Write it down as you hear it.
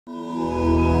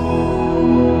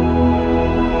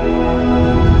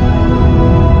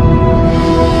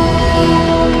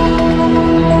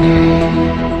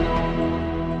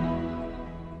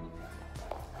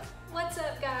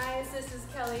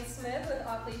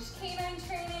Off-Leash Canine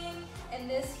Training, and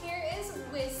this here is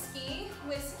Whiskey.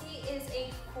 Whiskey is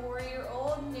a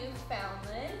 4-year-old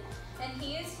Newfoundland, and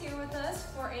he is here with us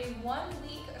for a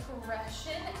 1-week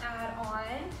aggression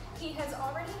add-on. He has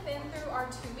already been through our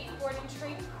 2-week board and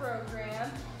train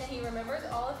program, and he remembers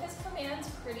all of his commands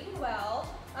pretty well.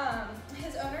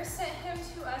 His owner sent him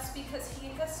to us because he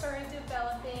has started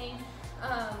developing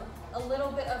a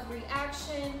little bit of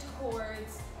reaction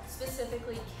towards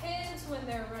specifically kids when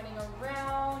they're running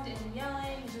around and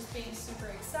yelling, just being super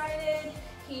excited.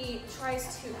 He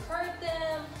tries to hurt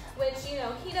them, which, you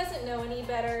know, he doesn't know any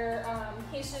better.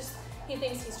 He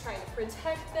thinks he's trying to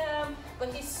protect them,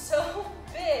 but he's so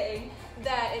big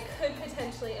that it could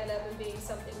potentially end up in being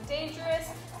something dangerous.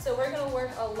 So we're gonna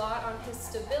work a lot on his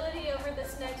stability over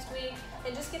this next week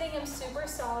and just getting him super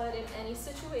solid in any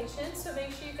situation. So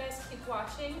make sure you guys keep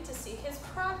watching to see his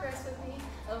progress with me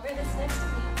over this next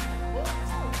week.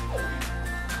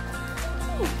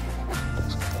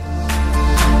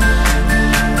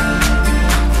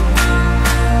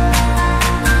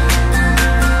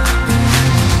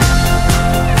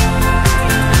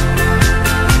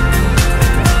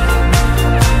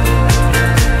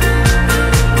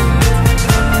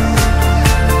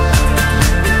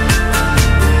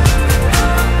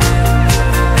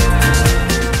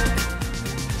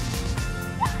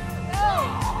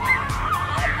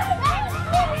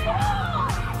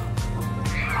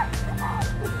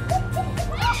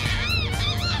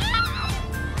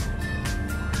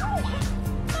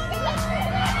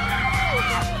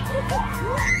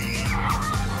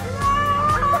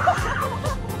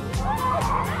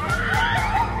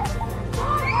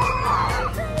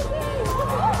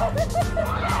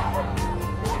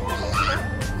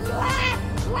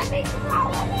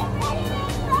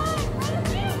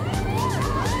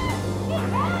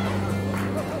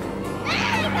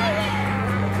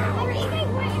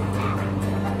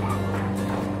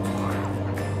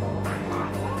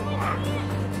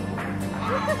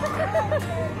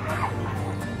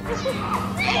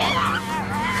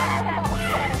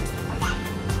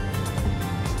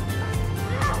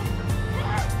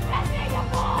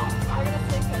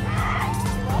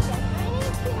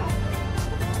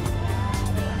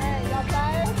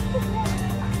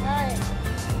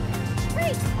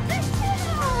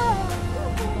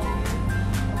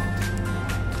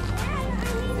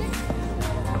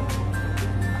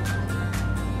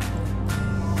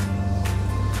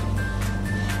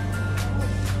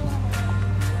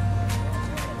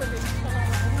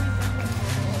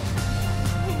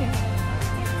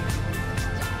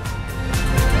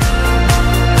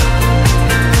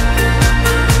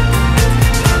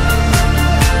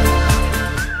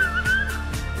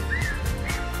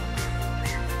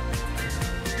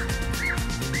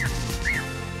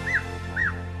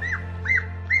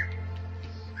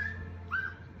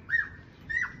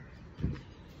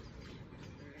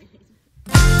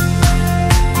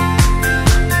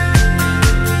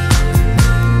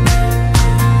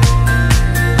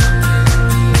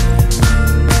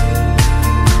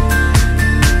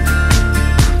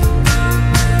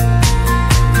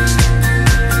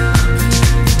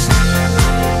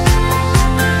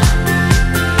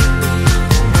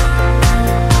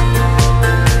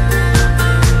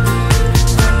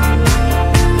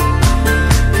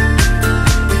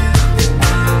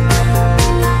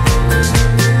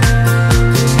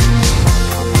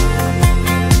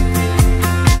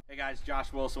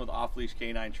 With Off-Leash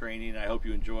Canine Training. I hope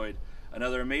you enjoyed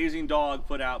another amazing dog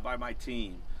put out by my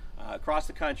team. Across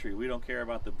the country, we don't care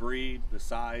about the breed, the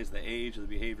size, the age, or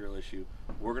the behavioral issue.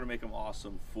 We're going to make them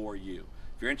awesome for you.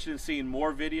 If you're interested in seeing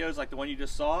more videos like the one you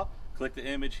just saw, click the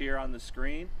image here on the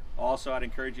screen. Also, I'd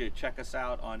encourage you to check us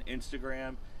out on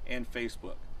Instagram and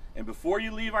Facebook. And before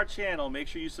you leave our channel, make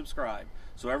sure you subscribe.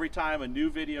 So every time a new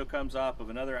video comes up of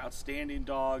another outstanding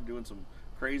dog doing some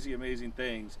crazy, amazing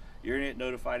things, you're going to get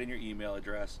notified in your email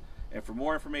address. And for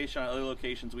more information on other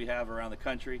locations we have around the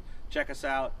country, check us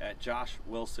out at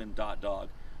joshwilson.dog.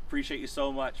 Appreciate you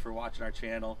so much for watching our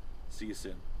channel. See you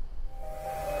soon.